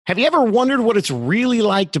Have you ever wondered what it's really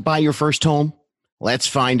like to buy your first home? Let's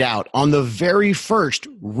find out on the very first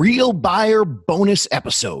Real Buyer bonus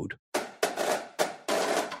episode.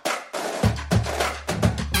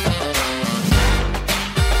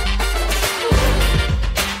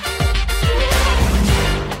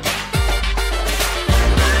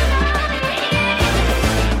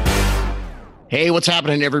 Hey, what's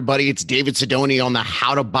happening, everybody? It's David Sidoni on the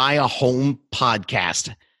How to Buy a Home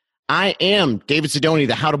podcast. I am David Sidoni,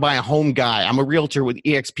 the How to Buy a Home guy. I'm a realtor with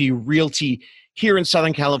eXp Realty here in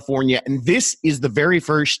Southern California, and this is the very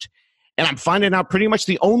first, and I'm finding out pretty much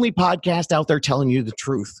the only podcast out there telling you the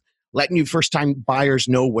truth, letting you first-time buyers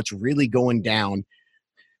know what's really going down.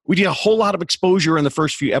 We did a whole lot of exposure in the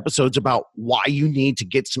first few episodes about why you need to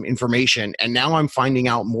get some information, and now I'm finding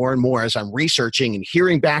out more and more as I'm researching and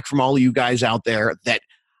hearing back from all of you guys out there that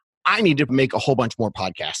I need to make a whole bunch more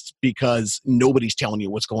podcasts because nobody's telling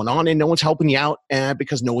you what's going on and no one's helping you out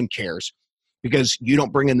because no one cares, because you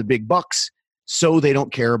don't bring in the big bucks, so they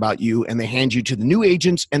don't care about you, and they hand you to the new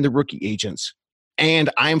agents and the rookie agents.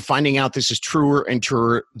 And I'm finding out this is truer and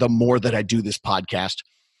truer the more that I do this podcast.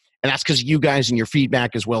 And that's because of you guys and your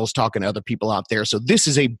feedback, as well as talking to other people out there. So this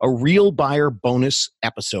is a Real Buyer bonus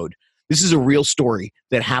episode. This is a real story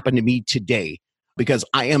that happened to me today because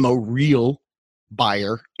I am a real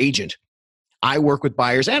buyer agent. I work with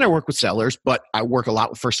buyers and I work with sellers, but I work a lot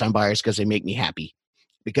with first-time buyers because they make me happy,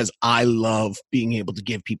 because I love being able to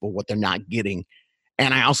give people what they're not getting.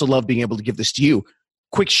 And I also love being able to give this to you.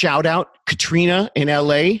 Quick shout out, Katrina in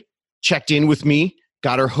LA checked in with me,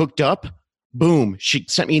 got her hooked up. Boom. She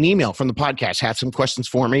sent me an email from the podcast, had some questions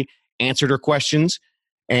for me, answered her questions,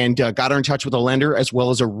 and got her in touch with a lender as well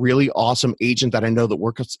as a really awesome agent that I know that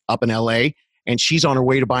works up in LA. And she's on her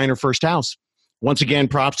way to buying her first house. Once again,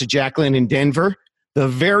 props to Jacqueline in Denver, the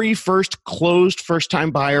very first closed first-time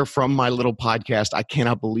buyer from my little podcast. I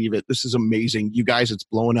cannot believe it. This is amazing. You guys, it's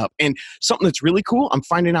blowing up. And something that's really cool, I'm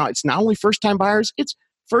finding out it's not only first-time buyers, it's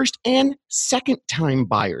first and second-time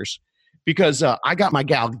buyers. Because I got my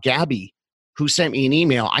gal, Gabby, who sent me an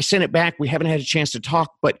email. I sent it back. We haven't had a chance to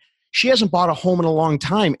talk, but she hasn't bought a home in a long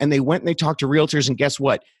time. And they went and they talked to realtors, and guess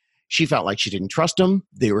what? She felt like she didn't trust them.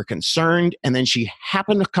 They were concerned. And then she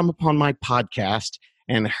happened to come upon my podcast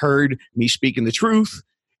and heard me speaking the truth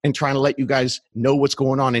and trying to let you guys know what's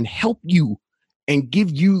going on and help you and give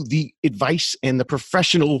you the advice and the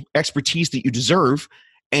professional expertise that you deserve.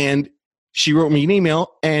 And she wrote me an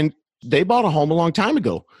email, and they bought a home a long time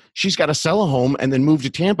ago. She's got to sell a home and then move to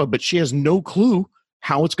Tampa, but she has no clue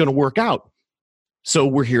how it's going to work out. So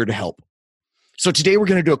we're here to help. So today we're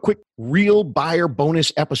going to do a quick Real Buyer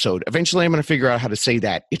bonus episode. Eventually I'm going to figure out how to say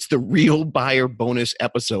that. It's the Real Buyer bonus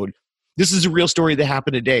episode. This is a real story that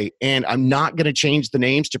happened today, and I'm not going to change the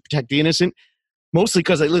names to protect the innocent, mostly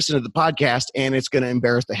because I listen to the podcast and it's going to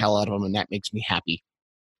embarrass the hell out of them, and that makes me happy.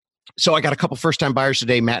 So I got a couple first-time buyers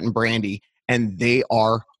today, Matt and Brandy, and they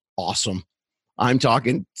are awesome. I'm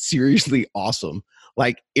talking seriously awesome.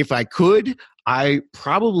 Like, if I could, I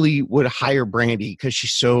probably would hire Brandy because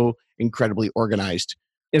she's so incredibly organized.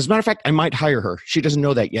 As a matter of fact, I might hire her. She doesn't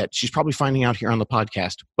know that yet. She's probably finding out here on the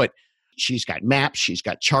podcast. But she's got maps, she's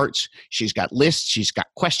got charts, she's got lists, she's got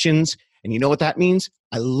questions. And you know what that means?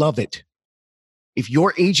 I love it. If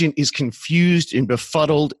your agent is confused and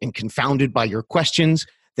befuddled and confounded by your questions,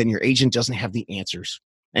 then your agent doesn't have the answers.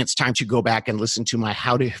 And it's time to go back and listen to my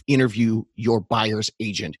How to Interview Your Buyer's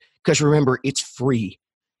Agent. Because remember, it's free.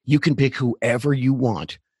 You can pick whoever you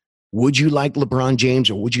want. Would you like LeBron James,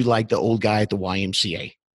 or would you like the old guy at the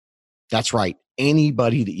YMCA? That's right.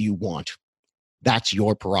 Anybody that you want. That's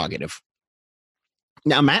your prerogative.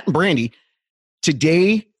 Now, Matt and Brandy,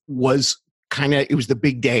 today was it was the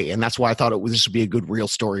big day. And that's why I thought this would be a good real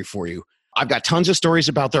story for you. I've got tons of stories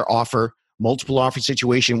about their offer, multiple offer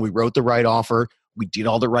situation. We wrote the right offer. We did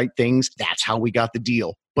all the right things. That's how we got the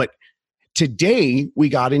deal. But today we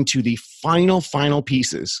got into the final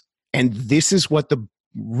pieces. And this is what the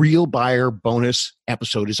Real Buyer bonus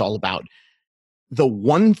episode is all about. The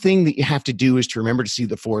one thing that you have to do is to remember to see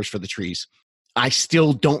the forest for the trees. I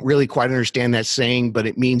still don't really quite understand that saying, but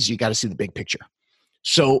it means you got to see the big picture.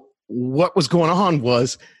 So what was going on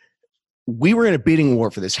was we were in a bidding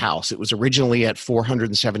war for this house. It was originally at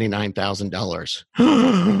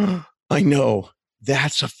 $479,000. I know.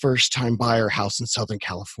 That's a first-time buyer house in Southern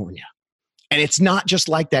California. And it's not just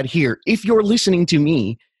like that here. If you're listening to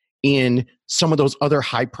me in some of those other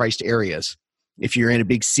high-priced areas, if you're in a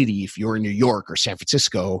big city, if you're in New York or San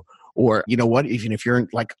Francisco, or you know what, even if you're in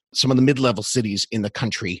like some of the mid-level cities in the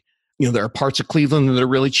country, there are parts of Cleveland that are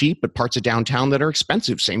really cheap, but parts of downtown that are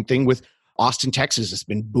expensive. Same thing with Austin, Texas. It's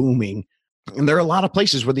been booming. And there are a lot of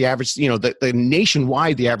places where the average, the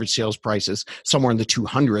nationwide, the average sales price is somewhere in the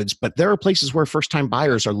 200s, but there are places where first-time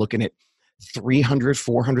buyers are looking at $300,000,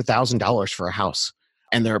 $400,000 for a house.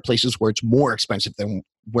 And there are places where it's more expensive than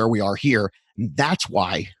where we are here. That's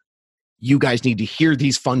why you guys need to hear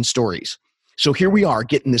these fun stories. So here we are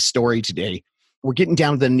getting this story today. We're getting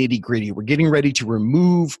down to the nitty-gritty. We're getting ready to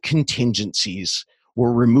remove contingencies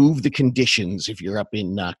or remove the conditions if you're up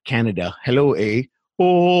in Canada. Hello,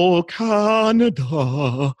 Oh,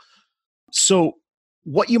 Canada. So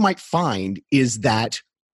what you might find is that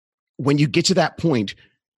when you get to that point,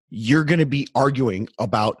 you're going to be arguing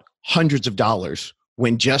about hundreds of dollars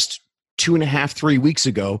when just 2.5, 3 weeks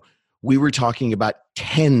ago, we were talking about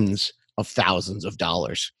tens of thousands of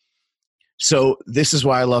dollars. So this is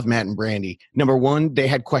why I love Matt and Brandy. Number one, they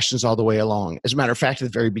had questions all the way along. As a matter of fact, at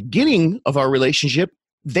the very beginning of our relationship,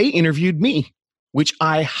 they interviewed me, which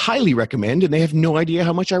I highly recommend, and they have no idea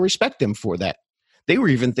how much I respect them for that. They were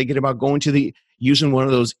even thinking about going to using one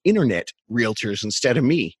of those internet realtors instead of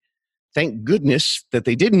me. Thank goodness that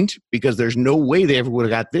they didn't, because there's no way they ever would have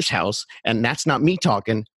got this house, and that's not me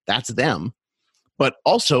talking, that's them. But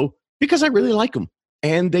also because I really like them,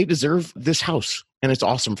 and they deserve this house, and it's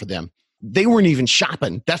awesome for them. They weren't even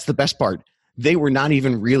shopping. That's the best part. They were not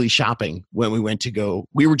even really shopping when we went to go.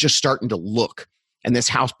 We were just starting to look, and this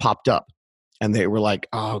house popped up. And they were like,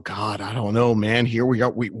 oh, God, I don't know, man. Here we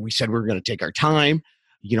are. We said we were going to take our time.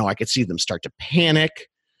 I could see them start to panic.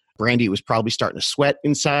 Brandy was probably starting to sweat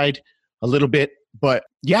inside a little bit. But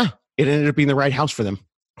yeah, it ended up being the right house for them.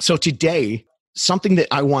 So today, something that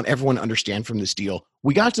I want everyone to understand from this deal,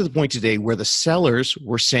 we got to the point today where the sellers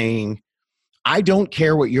were saying, I don't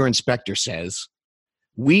care what your inspector says.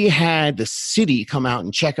 We had the city come out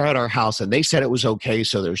and check out our house, and they said it was okay.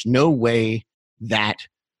 So there's no way that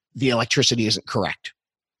the electricity isn't correct.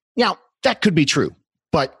 Now, that could be true,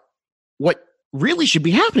 but what really should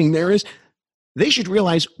be happening there is they should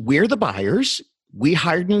realize we're the buyers. We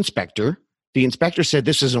hired an inspector. The inspector said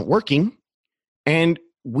this isn't working, and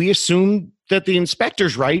we assume that the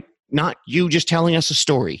inspector's right, not you just telling us a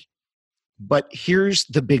story. But here's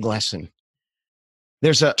the big lesson.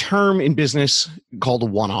 There's a term in business called a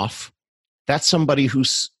one-off. That's somebody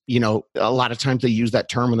who's, a lot of times they use that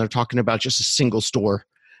term when they're talking about just a single store,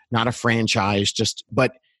 not a franchise.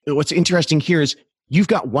 But what's interesting here is you've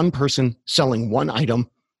got one person selling one item,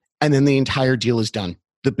 and then the entire deal is done.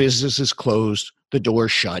 The business is closed, the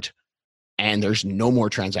door's shut, and there's no more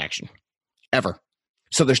transaction ever.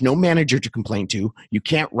 So there's no manager to complain to. You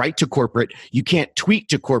can't write to corporate. You can't tweet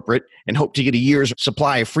to corporate and hope to get a year's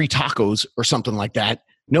supply of free tacos or something like that.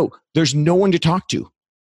 No, there's no one to talk to.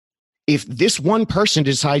 If this one person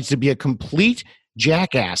decides to be a complete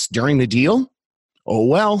jackass during the deal, oh,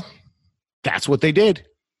 well, that's what they did.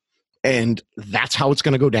 And that's how it's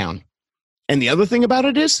going to go down. And the other thing about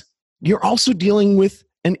it is you're also dealing with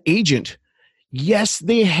an agent. Yes,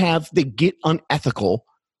 they get unethical.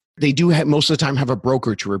 They do have most of the time have a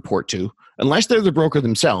broker to report to, unless they're the broker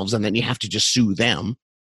themselves, and then you have to just sue them.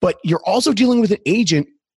 But you're also dealing with an agent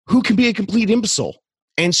who can be a complete imbecile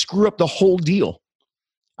and screw up the whole deal.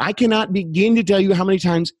 I cannot begin to tell you how many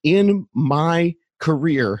times in my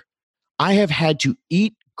career I have had to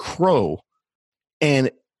eat crow.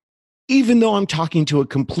 And even though I'm talking to a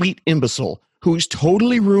complete imbecile who's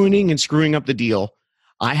totally ruining and screwing up the deal,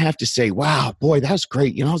 I have to say, wow, boy, that's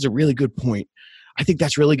great. That was a really good point. I think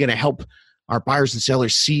that's really going to help our buyers and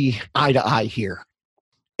sellers see eye to eye here.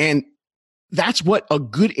 And that's what a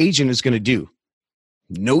good agent is going to do.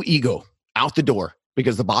 No ego, out the door.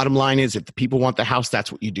 Because the bottom line is if the people want the house,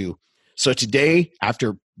 that's what you do. So today,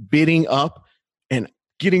 after bidding up and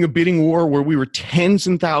getting a bidding war where we were tens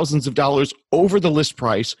and thousands of dollars over the list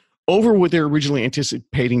price, over what they're originally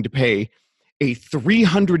anticipating to pay, a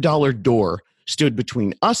 $300 door stood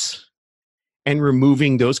between us and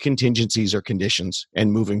removing those contingencies or conditions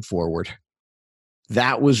and moving forward.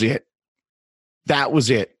 That was it. That was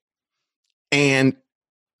it. And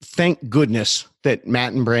thank goodness that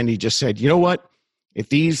Matt and Brandy just said, you know what? If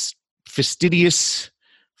these fastidious,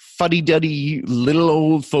 fuddy-duddy little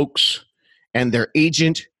old folks and their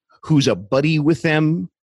agent who's a buddy with them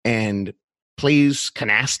and plays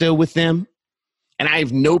canasta with them, and I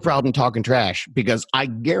have no problem talking trash because I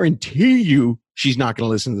guarantee you she's not going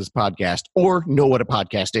to listen to this podcast or know what a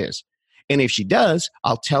podcast is. And if she does,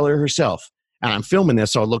 I'll tell her herself. And I'm filming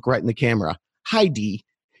this, so I'll look right in the camera. Hi, Dee.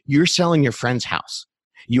 You're selling your friend's house.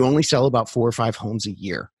 You only sell about 4 or 5 homes a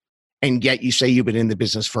year. And yet you say you've been in the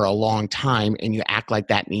business for a long time and you act like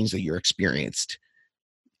that means that you're experienced.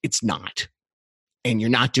 It's not. And you're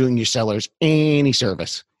not doing your sellers any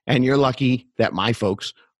service. And you're lucky that my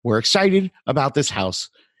folks were excited about this house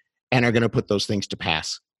and are going to put those things to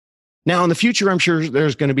pass. Now, in the future, I'm sure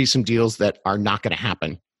there's going to be some deals that are not going to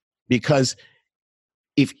happen, because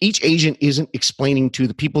if each agent isn't explaining to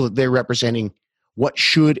the people that they're representing what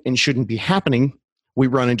should and shouldn't be happening, we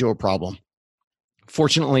run into a problem.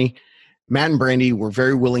 Fortunately, Matt and Brandy were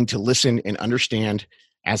very willing to listen and understand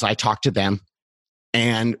as I talked to them.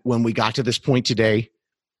 And when we got to this point today,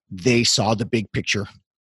 they saw the big picture.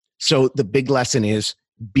 So the big lesson is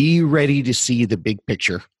be ready to see the big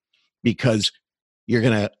picture, because you're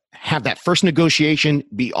going to have that first negotiation,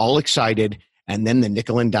 be all excited, and then the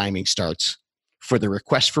nickel and diming starts for the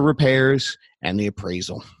request for repairs and the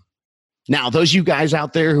appraisal. Now, those of you guys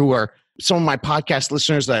out there who are some of my podcast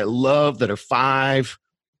listeners that I love, that are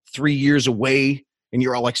 3 years away, and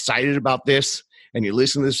you're all excited about this, and you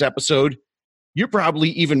listen to this episode, you're probably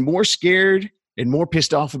even more scared and more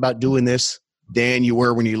pissed off about doing this than you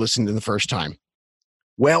were when you listened to the first time.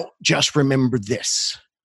 Well, just remember this.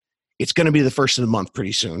 It's going to be the first of the month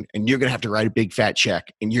pretty soon, and you're going to have to write a big fat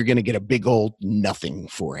check, and you're going to get a big old nothing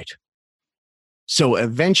for it. So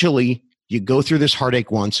eventually, you go through this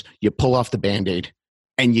heartache once, you pull off the Band-Aid,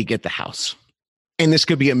 and you get the house. And this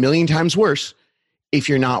could be a million times worse if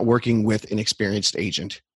you're not working with an experienced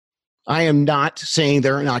agent. I am not saying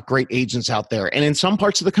there are not great agents out there. And in some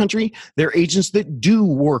parts of the country, there are agents that do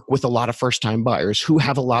work with a lot of first-time buyers who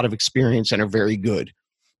have a lot of experience and are very good.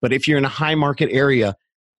 But if you're in a high market area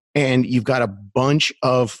and you've got a bunch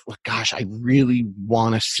of, gosh, I really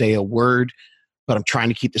want to say a word, but I'm trying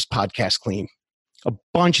to keep this podcast clean. A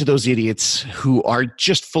bunch of those idiots who are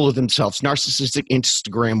just full of themselves, narcissistic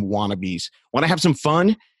Instagram wannabes. Want to have some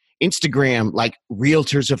fun? Instagram, like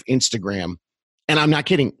realtors of Instagram. And I'm not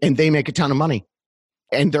kidding. And they make a ton of money.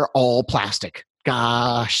 And they're all plastic.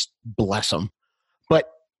 Gosh, bless them.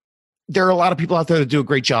 But there are a lot of people out there that do a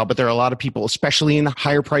great job. But there are a lot of people, especially in the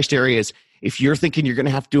higher priced areas. If you're thinking you're going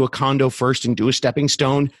to have to do a condo first and do a stepping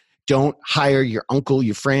stone, don't hire your uncle,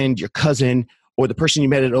 your friend, your cousin, or the person you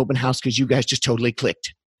met at open house because you guys just totally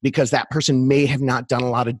clicked. Because that person may have not done a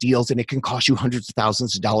lot of deals, and it can cost you hundreds of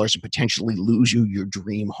thousands of dollars and potentially lose you your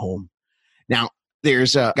dream home. Now,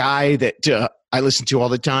 there's a guy that I listen to all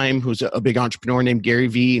the time who's a big entrepreneur named Gary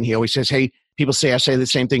Vee, and he always says, hey, people say I say the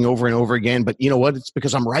same thing over and over again, but you know what? It's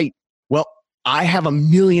because I'm right. Well, I have a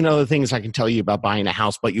million other things I can tell you about buying a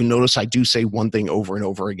house, but you notice I do say one thing over and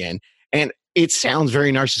over again. And it sounds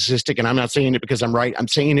very narcissistic, and I'm not saying it because I'm right. I'm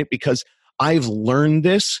saying it because I've learned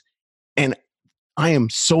this, and I am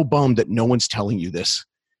so bummed that no one's telling you this.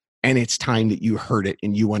 And it's time that you heard it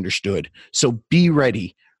and you understood. So be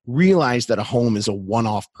ready. Realize that a home is a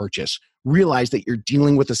one-off purchase. Realize that you're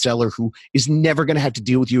dealing with a seller who is never going to have to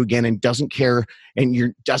deal with you again and doesn't care,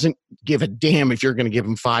 and doesn't give a damn if you're going to give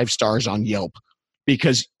them 5 stars on Yelp,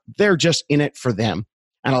 because they're just in it for them.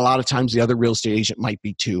 And a lot of times the other real estate agent might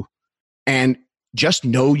be too. And just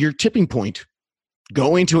know your tipping point.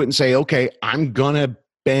 Go into it and say, okay, I'm going to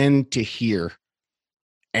bend to here,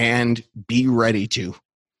 and be ready to,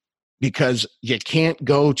 because you can't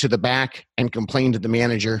go to the back and complain to the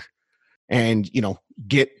manager and,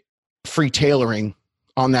 get free tailoring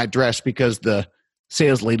on that dress because the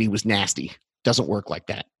sales lady was nasty. Doesn't work like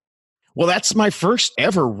that. Well, that's my first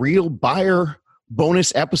ever real buyer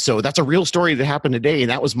bonus episode. That's a real story that happened today. And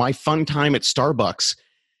that was my fun time at Starbucks.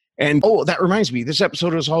 And that reminds me, this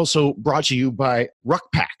episode is also brought to you by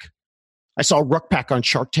RuckPack. I saw RuckPack on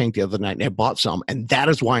Shark Tank the other night and I bought some. And that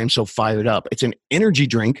is why I'm so fired up. It's an energy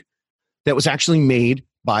drink that was actually made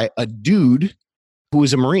by a dude who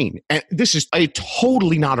is a Marine. And this is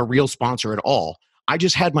totally not a real sponsor at all. I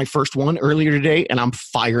just had my first one earlier today and I'm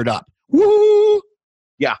fired up. Woo!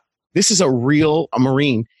 Yeah, this is a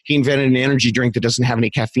Marine. He invented an energy drink that doesn't have any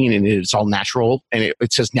caffeine in it. It's all natural. And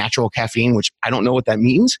it says natural caffeine, which I don't know what that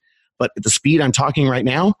means. But at the speed I'm talking right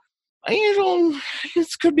now, it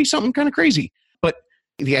could be something kind of crazy. But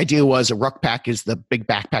the idea was a RuckPack is the big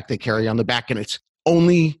backpack they carry on the back, and it's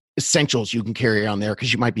only essentials you can carry on there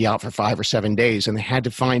because you might be out for 5 or 7 days. And they had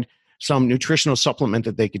to find some nutritional supplement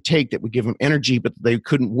that they could take that would give them energy, but they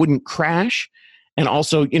wouldn't crash. And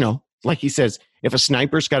also, like he says, if a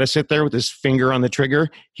sniper's got to sit there with his finger on the trigger,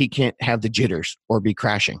 he can't have the jitters or be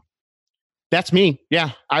crashing. That's me.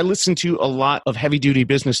 Yeah, I listen to a lot of heavy duty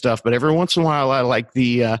business stuff, but every once in a while, I like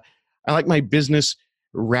my business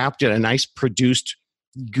wrapped in a nice produced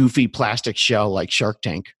goofy plastic shell like Shark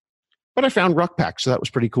Tank. But I found RuckPack, so that was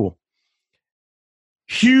pretty cool.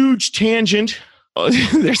 Huge tangent.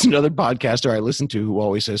 There's another podcaster I listen to who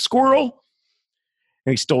always says, squirrel.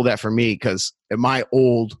 And he stole that from me because at my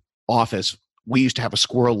old office, we used to have a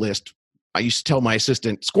squirrel list. I used to tell my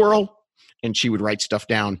assistant, squirrel, and she would write stuff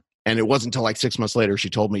down. And it wasn't until like 6 months later she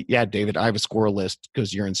told me, yeah, David, I have a squirrel list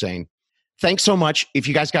because you're insane. Thanks so much. If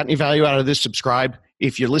you guys got any value out of this, subscribe.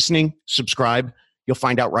 If you're listening, subscribe. You'll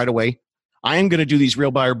find out right away. I am going to do these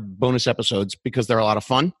Real Buyer bonus episodes because they're a lot of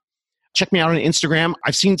fun. Check me out on Instagram.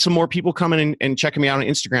 I've seen some more people coming in and checking me out on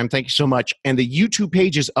Instagram. Thank you so much. And the YouTube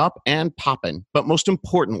page is up and popping. But most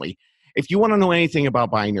importantly, if you want to know anything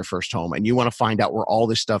about buying your first home and you want to find out where all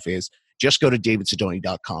this stuff is, just go to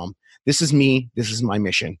davidsidoni.com. This is me. This is my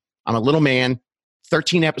mission. I'm a little man,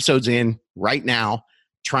 13 episodes in right now,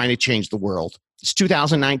 trying to change the world. It's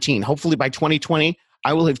 2019. Hopefully by 2020,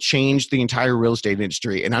 I will have changed the entire real estate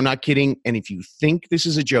industry. And I'm not kidding. And if you think this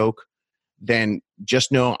is a joke, then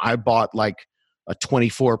just know I bought like a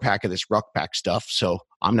 24 pack of this Ruck Pack stuff. So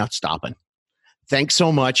I'm not stopping. Thanks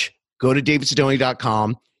so much. Go to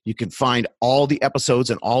davidsidoni.com. You can find all the episodes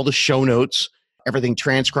and all the show notes, everything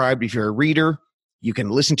transcribed. If you're a reader, you can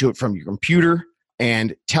listen to it from your computer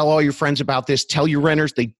and tell all your friends about this. Tell your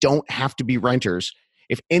renters they don't have to be renters.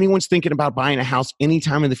 If anyone's thinking about buying a house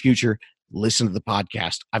anytime in the future, listen to the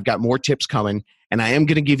podcast. I've got more tips coming, and I am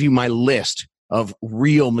going to give you my list of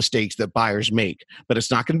real mistakes that buyers make. But it's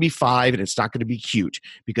not going to be 5, and it's not going to be cute,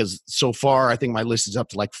 because so far I think my list is up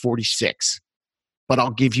to like 46. But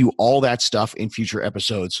I'll give you all that stuff in future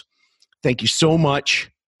episodes. Thank you so much.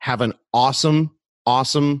 Have an awesome,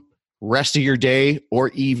 awesome rest of your day or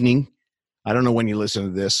evening. I don't know when you listen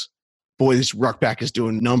to this. Boy, this Ruck Pack is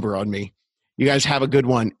doing a number on me. You guys have a good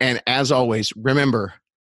one. And as always, remember,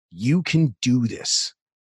 you can do this.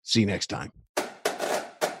 See you next time.